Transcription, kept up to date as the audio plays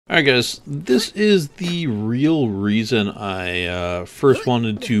Alright guys, this is the real reason I first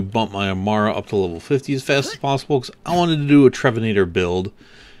wanted to bump my Amara up to level 50 as fast as possible, because I wanted to do a Trevonator build.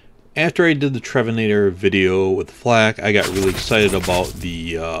 After I did the Trevonator video with Flak, I got really excited about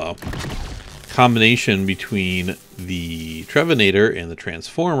the combination between the Trevonator and the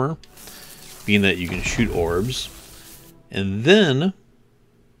Transformer, being that you can shoot orbs. And then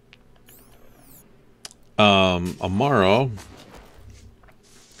Amara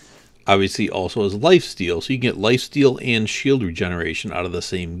obviously also has lifesteal, so you can get lifesteal and shield regeneration out of the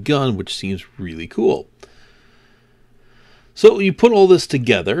same gun, which seems really cool. So you put all this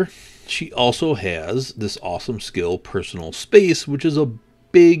together. She also has this awesome skill, Personal Space, which is a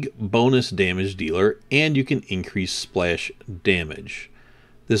big bonus damage dealer, and you can increase splash damage.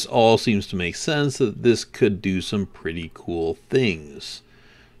 This all seems to make sense that this could do some pretty cool things.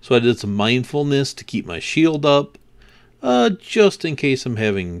 So I did some mindfulness to keep my shield up, just in case I'm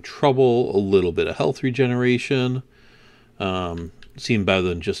having trouble. A little bit of health regeneration seemed better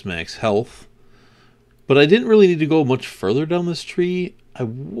than just max health. But I didn't really need to go much further down this tree. I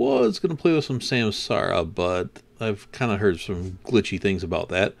was going to play with some Samsara, but I've kind of heard some glitchy things about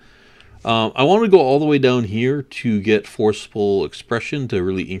that. I want to go all the way down here to get Forceful Expression to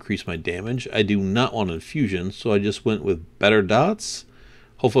really increase my damage. I do not want Infusion, so I just went with better dots.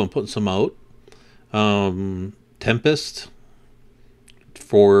 Hopefully I'm putting some out. Tempest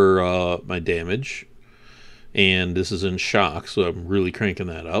for my damage, and this is in shock, so I'm really cranking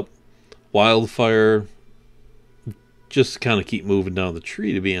that up. Wildfire, just to kind of keep moving down the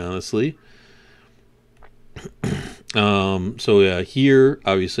tree, to be honestly. So yeah, here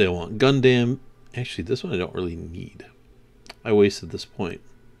obviously I want Gundam. Actually, this one I don't really need. I wasted this point.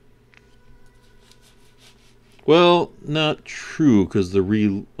 Well, not true, because the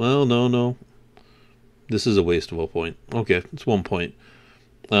well, no. This is a waste of a point. Okay, it's 1 point.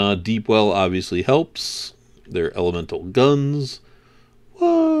 Deep Well obviously helps. They're elemental guns.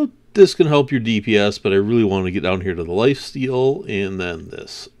 Well, this can help your DPS, but I really want to get down here to the lifesteal, and then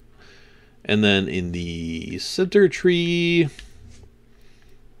this. And then in the center tree,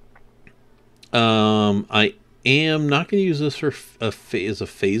 I am not going to use this for as a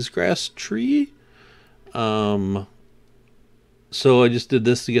phase grass tree. So I just did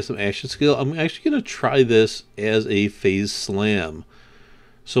this to get some action skill. I'm actually going to try this as a phase slam.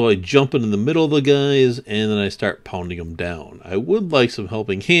 So I jump into the middle of the guys, and then I start pounding them down. I would like some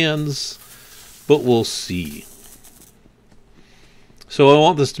helping hands, but we'll see. So I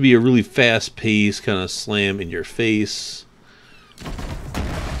want this to be a really fast-paced kind of slam in your face.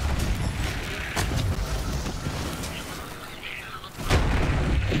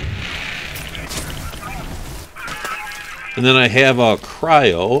 And then I have a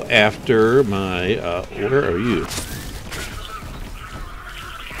cryo after my, where are you?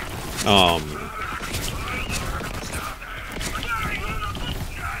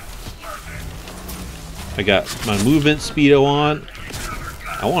 I got my movement speedo on.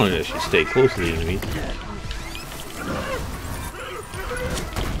 I want to actually stay close to the enemy.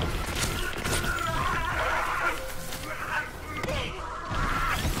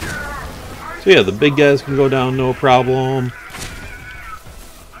 So yeah, the big guys can go down no problem.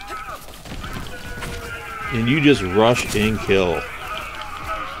 And you just rush and kill.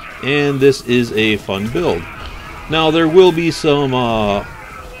 And this is a fun build. Now there will be some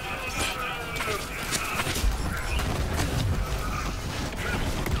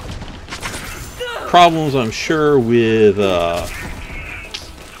problems, I'm sure, with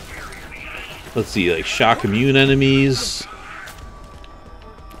let's see, like shock immune enemies,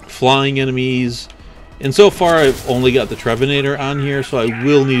 flying enemies, and so far I've only got the Trevonator on here, so I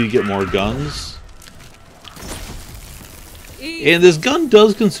will need to get more guns. And this gun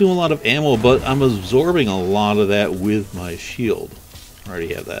does consume a lot of ammo, but I'm absorbing a lot of that with my shield. I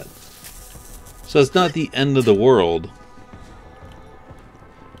already have that. So it's not the end of the world.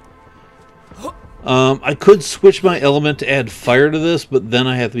 I could switch my element to add fire to this, but then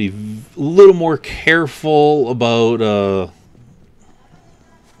I have to be a little more careful about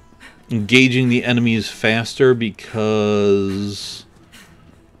engaging the enemies faster, because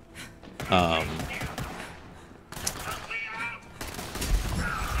I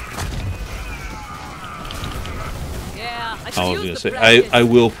was going to say, I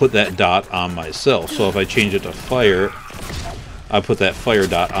will put that dot on myself. So if I change it to fire, I put that fire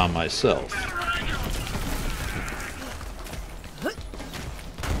dot on myself.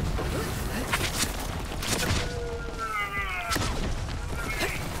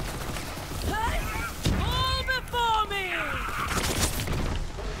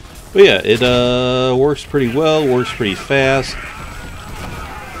 But yeah, it works pretty well, works pretty fast.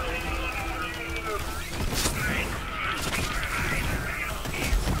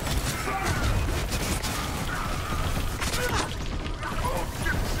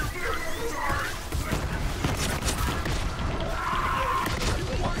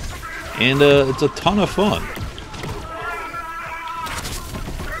 And it's a ton of fun.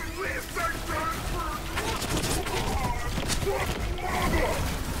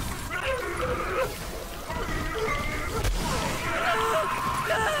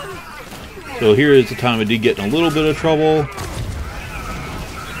 So here is the time I did get in a little bit of trouble,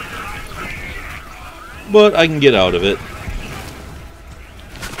 but I can get out of it.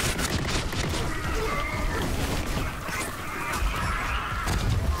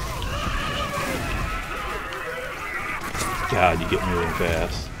 God, you get moving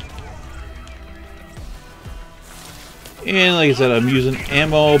fast. And like I said, I'm using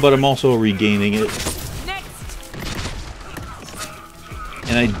ammo, but I'm also regaining it.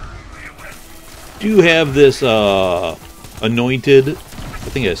 And I do have this anointed, I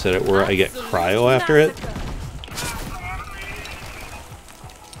think I said it, where I get cryo after it.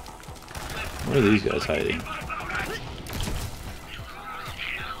 Where are these guys hiding?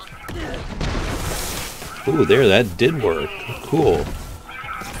 Ooh, there, that did work. Cool.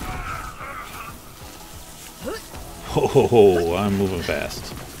 Oh, I'm moving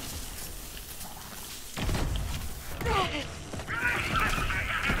fast.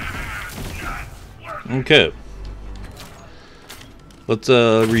 Okay. Let's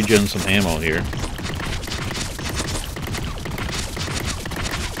regen some ammo here.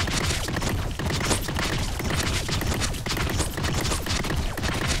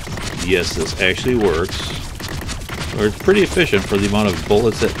 Yes, this actually works. Or it's pretty efficient for the amount of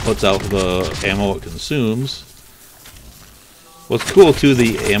bullets it puts out, the ammo it consumes. What's cool too,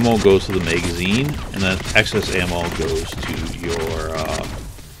 the ammo goes to the magazine, and then excess ammo goes to your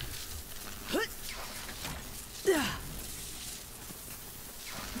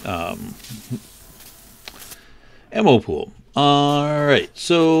ammo pool. Alright,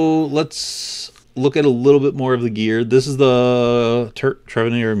 so let's look at a little bit more of the gear. This is the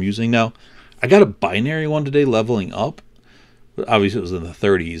Trevonator I'm using now. I got a binary one today leveling up, but obviously it was in the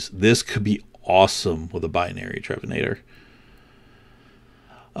 30s. This could be awesome with a binary Trevonator.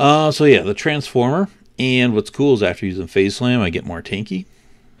 So yeah, the Transformer. And what's cool is after using Phase Slam, I get more tanky.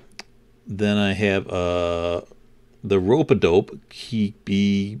 Then I have the Rope-a-Dope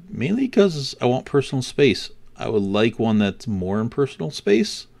Keepy, mainly because I want personal space. I would like one that's more in personal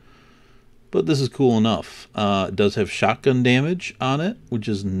space, but this is cool enough. It does have shotgun damage on it, which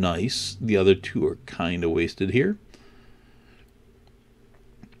is nice. The other two are kind of wasted here.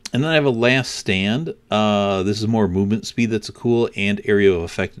 And then I have a Last Stand. This is more movement speed that's cool, and area of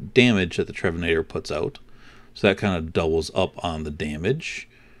effect damage that the Trevonator puts out. So that kind of doubles up on the damage.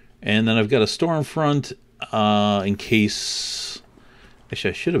 And then I've got a Stormfront in case...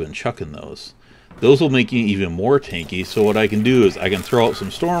 Actually, I should have been chucking those. Those will make you even more tanky. So what I can do is I can throw out some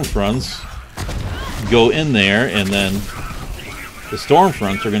Stormfronts, go in there, and then the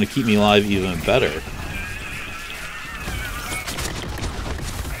Stormfronts are going to keep me alive even better.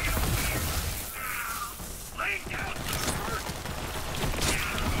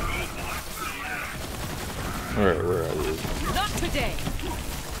 Alright, where are these? Not today.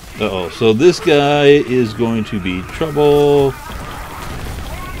 Uh-oh, so this guy is going to be trouble.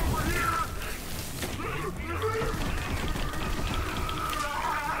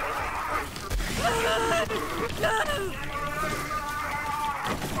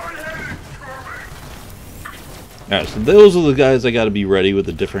 Alright, so those are the guys I gotta be ready with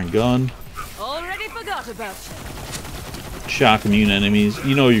a different gun. Already forgot about you. Shock immune enemies.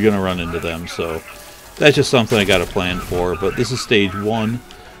 You know you're gonna run into them, so that's just something I gotta plan for. But this is stage 1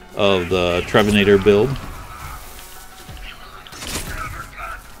 of the Trevonator build.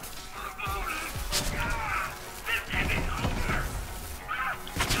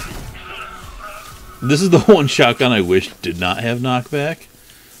 This is the one shotgun I wish did not have knockback.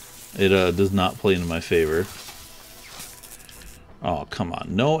 It does not play into my favor. Oh, come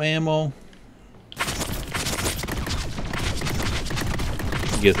on. No ammo? I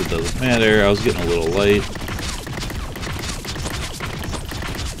guess it doesn't matter. I was getting a little light.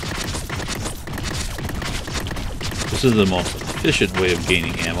 This is the most efficient way of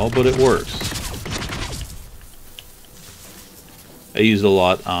gaining ammo, but it works. I used a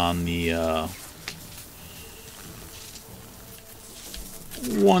lot on the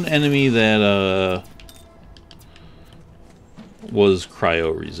one enemy that was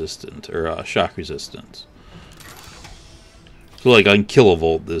cryo resistant or shock resistant. So like on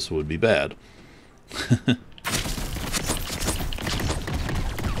kilovolt this would be bad.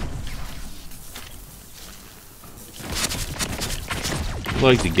 I'd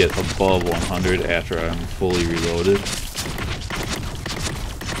like to get above 100 after I'm fully reloaded.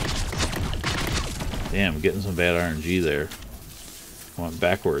 Damn, getting some bad RNG there. Went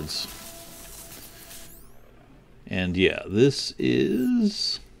backwards. And yeah, this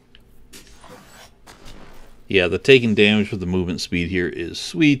is... Yeah, the taking damage with the movement speed here is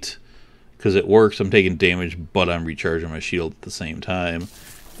sweet. Because it works, I'm taking damage, but I'm recharging my shield at the same time.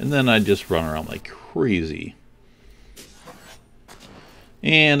 And then I just run around like crazy.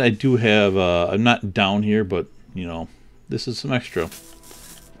 And I do have, I'm not down here, but, you know, this is some extra.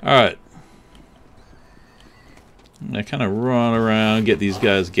 Alright. I kind of run around, get these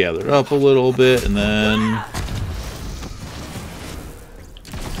guys gathered up a little bit, and then...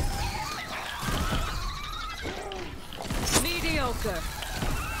 Mediocre.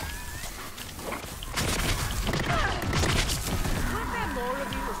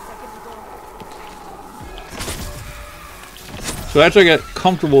 So after I got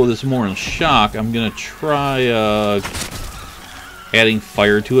comfortable with this more in shock, I'm going to try adding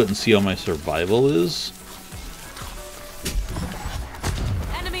fire to it and see how my survival is.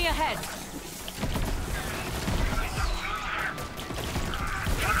 Enemy ahead.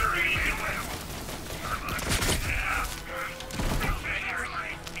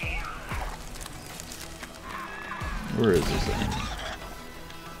 Where is this enemy?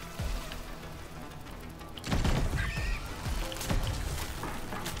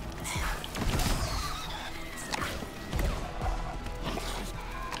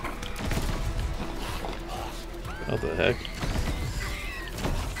 What the heck?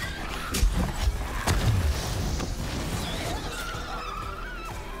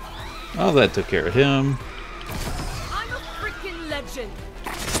 Oh, that took care of him. I'm a freaking legend.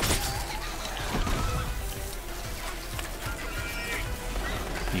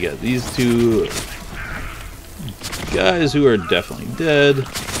 You got these two guys who are definitely dead.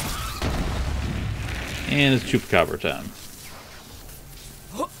 And it's Chupacabra time.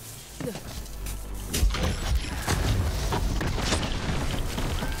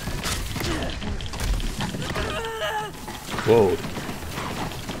 Whoa.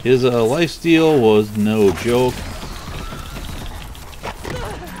 His lifesteal was no joke.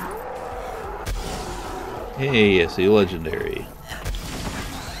 Hey, yes, a legendary.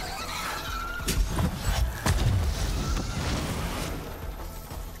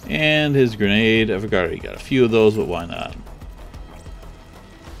 And his grenade. I forgot he got a few of those, but why not?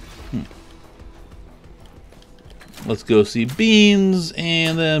 Let's go see Beans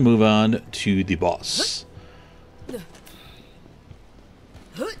and then move on to the boss.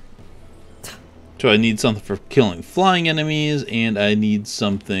 So I need something for killing flying enemies, and I need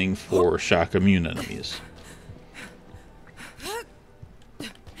something for shock immune enemies.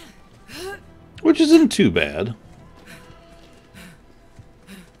 Which isn't too bad.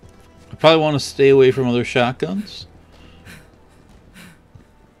 I probably want to stay away from other shotguns.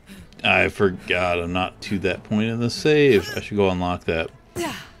 I forgot I'm not to that point in the save. I should go unlock that.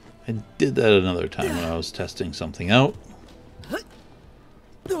 I did that another time when I was testing something out.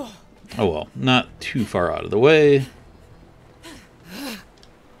 Oh well, not too far out of the way.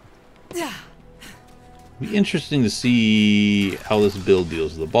 Be interesting to see how this build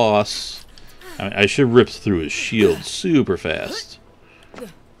deals with the boss. I mean, I should rip through his shield super fast.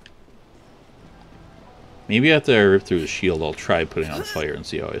 Maybe after I rip through his shield, I'll try putting out fire and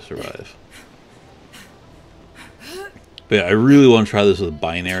see how I survive. But yeah, I really want to try this with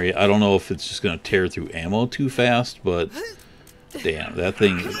binary. I don't know if it's just going to tear through ammo too fast, but damn, that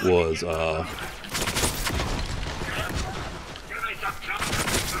thing was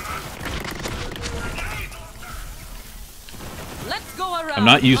Let's go around. I'm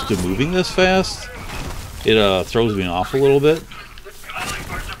not used to moving this fast. It throws me off a little bit.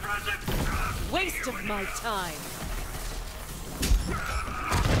 Waste of my time.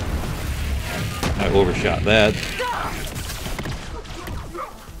 I overshot that.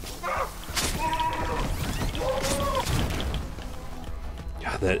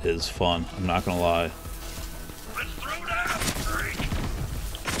 God, that is fun. I'm not gonna lie.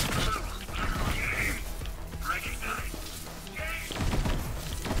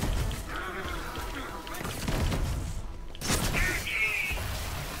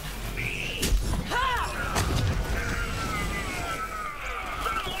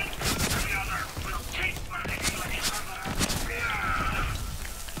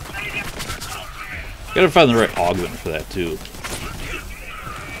 Gotta find the right augment for that too.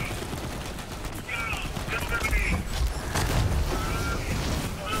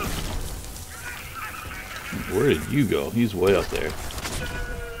 Where did you go? He's way up there.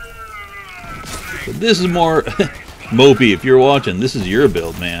 But this is more mopey. If you're watching, this is your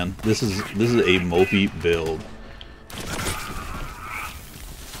build, man. This is a mopey build.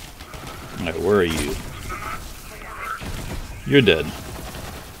 Alright, where are you? You're dead.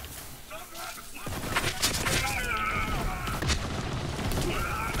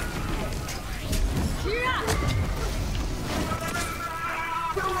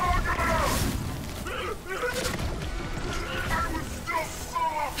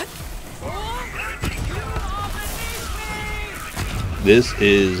 This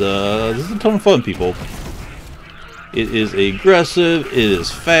is a ton of fun, people. It is aggressive, it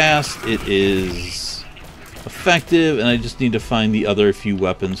is fast, it is effective, and I just need to find the other few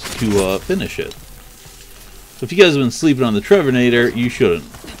weapons to finish it. So if you guys have been sleeping on the Trevonator, you shouldn't.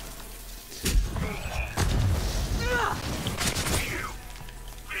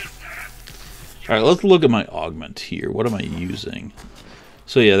 Alright, let's look at my augment here. What am I using?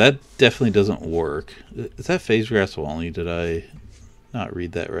 So yeah, that definitely doesn't work. Is that phase grasp only? Did I not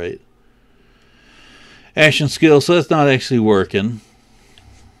read that right? Action skill, so that's not actually working.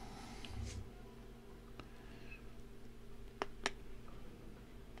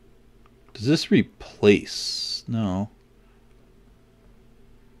 Does this replace? No.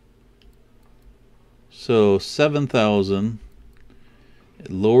 So 7,000. It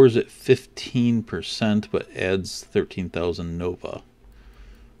lowers it 15%, but adds 13,000 Nova.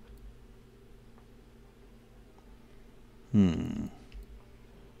 I'm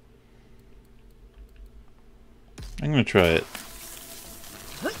going to try it.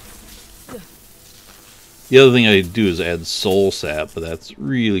 The other thing I do is add soul sap, but that's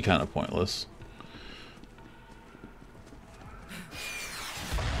really kind of pointless.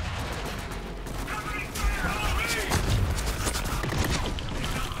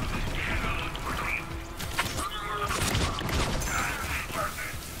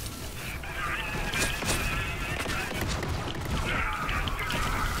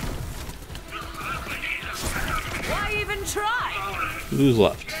 Who's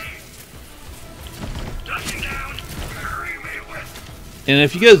left? And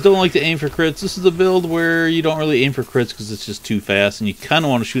if you guys don't like to aim for crits, this is a build where you don't really aim for crits because it's just too fast, and you kind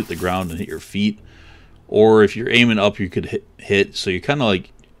of want to shoot at the ground and hit your feet. Or if you're aiming up, you could hit. So you kind of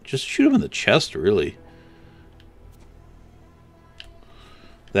like just shoot them in the chest, really.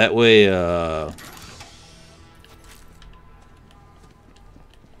 That way,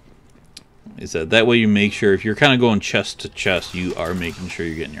 that way you make sure if you're kind of going chest to chest, you are making sure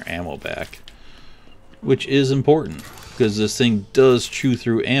you're getting your ammo back, which is important because this thing does chew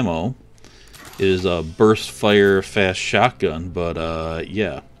through ammo. It is a burst fire fast shotgun, but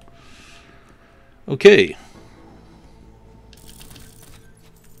yeah. Okay.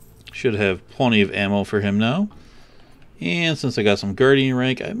 Should have plenty of ammo for him now. And since I got some guardian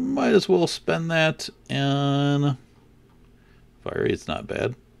rank, I might as well spend that on fire rate's not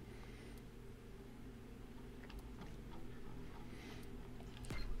bad.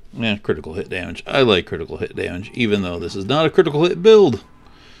 Yeah, critical hit damage. I like critical hit damage, even though this is not a critical hit build.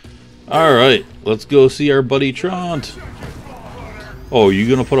 Alright, let's go see our buddy Trant. Oh, you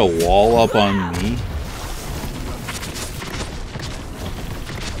gonna put a wall up on me?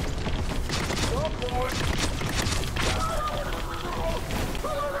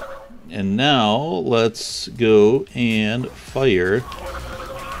 And now, let's go and fire.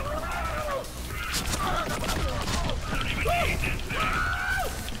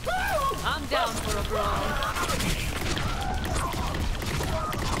 I'm down for a brawl.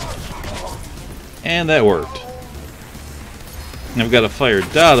 And that worked. I've got a fire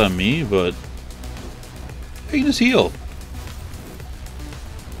dot on me, but I can just heal.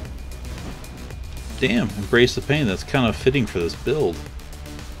 Damn, embrace the pain. That's kind of fitting for this build.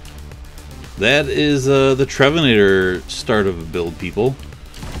 That is the Trevonator start of a build, people.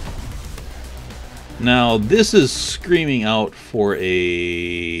 Now, this is screaming out for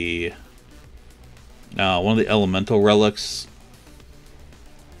a one of the elemental relics.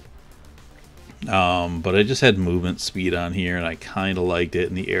 But I just had movement speed on here, and I kind of liked it,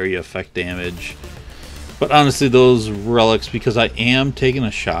 and the area effect damage. But honestly, those relics, because I am taking a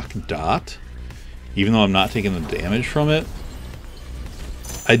shock dot, even though I'm not taking the damage from it,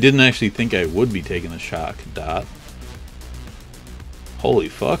 I didn't actually think I would be taking a shock dot. Holy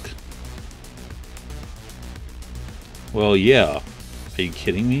fuck. Well, yeah. Are you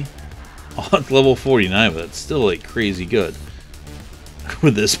kidding me? Oh, it's level 49, but that's still like crazy good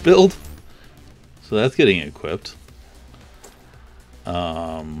with this build. So that's getting equipped.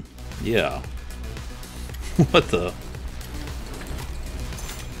 Yeah. What the?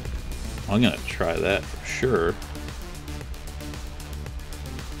 I'm gonna try that for sure.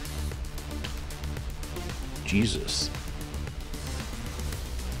 Jesus.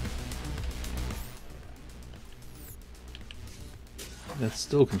 That's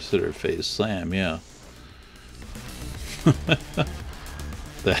still considered phase slam, yeah.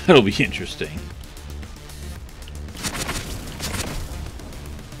 That'll be interesting.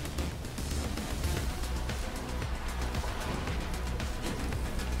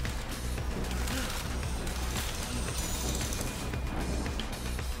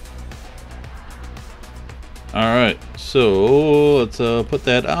 Alright, so let's put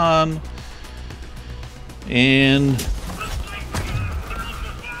that on. And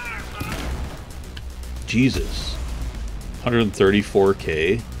Jesus.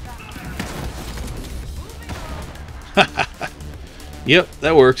 134k. Yep,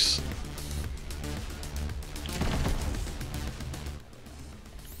 that works.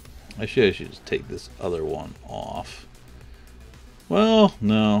 I should just take this other one off. Well,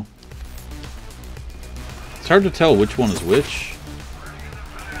 no. It's hard to tell which one is which.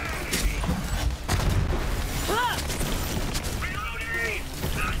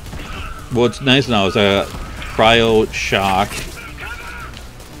 What's nice now is I got cryo shock.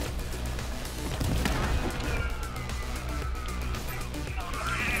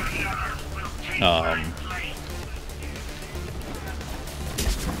 A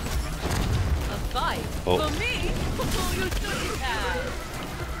fight Oh. for me. You shouldn't have.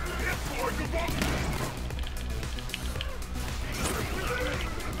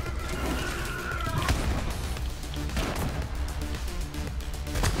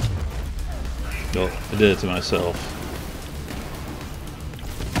 Oh, I did it to myself.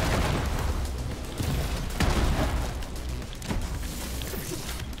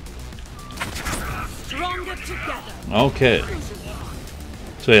 Stronger together. Okay.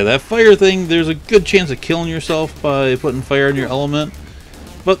 So yeah, that fire thing, there's a good chance of killing yourself by putting fire in your element.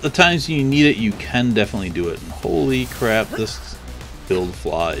 But the times you need it, you can definitely do it. And holy crap, this build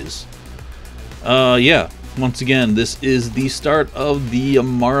flies. Yeah. Once again, this is the start of the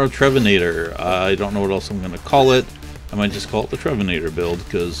Amara Trevonator. I don't know what else I'm going to call it. I might just call it the Trevonator build,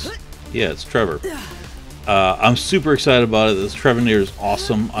 because, yeah, it's Trevor. I'm super excited about it. This Trevonator is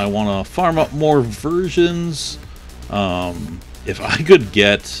awesome. I want to farm up more versions. If I could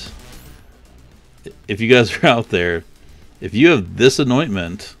get... If you guys are out there, if you have this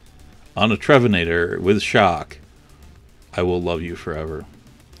anointment on a Trevonator with shock, I will love you forever.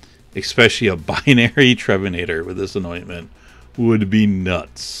 Especially a binary Trevonator with this anointment would be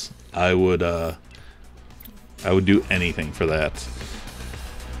nuts. I would do anything for that.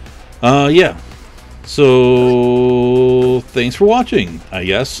 Yeah. So thanks for watching, I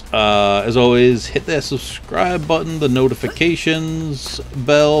guess. As always, hit that subscribe button, the notifications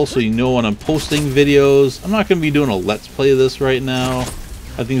bell, so you know when I'm posting videos. I'm not going to be doing a let's play of this right now.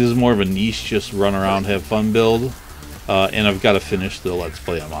 I think this is more of a niche, just run around, have fun build. And I've got to finish the let's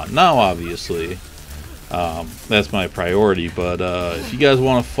play I'm on now, obviously. That's my priority. But if you guys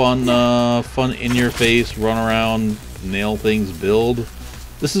want a fun in your face, run around, nail things, build,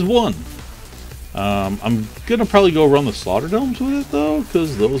 this is one. I'm gonna probably go run the slaughter domes with it though,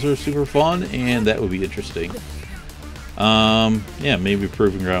 because those are super fun and that would be interesting. Yeah, maybe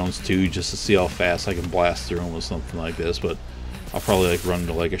proving grounds too, just to see how fast I can blast through them with something like this. But I'll probably like run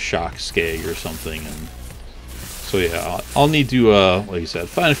to like a shock skag or something. And so yeah, I'll need to like I said,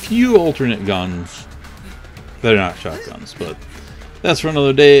 find a few alternate guns that are not shotguns. But that's for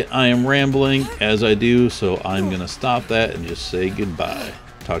another day. I am rambling as I do, so I'm gonna stop that and just say goodbye.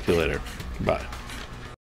 Talk to you later. Bye.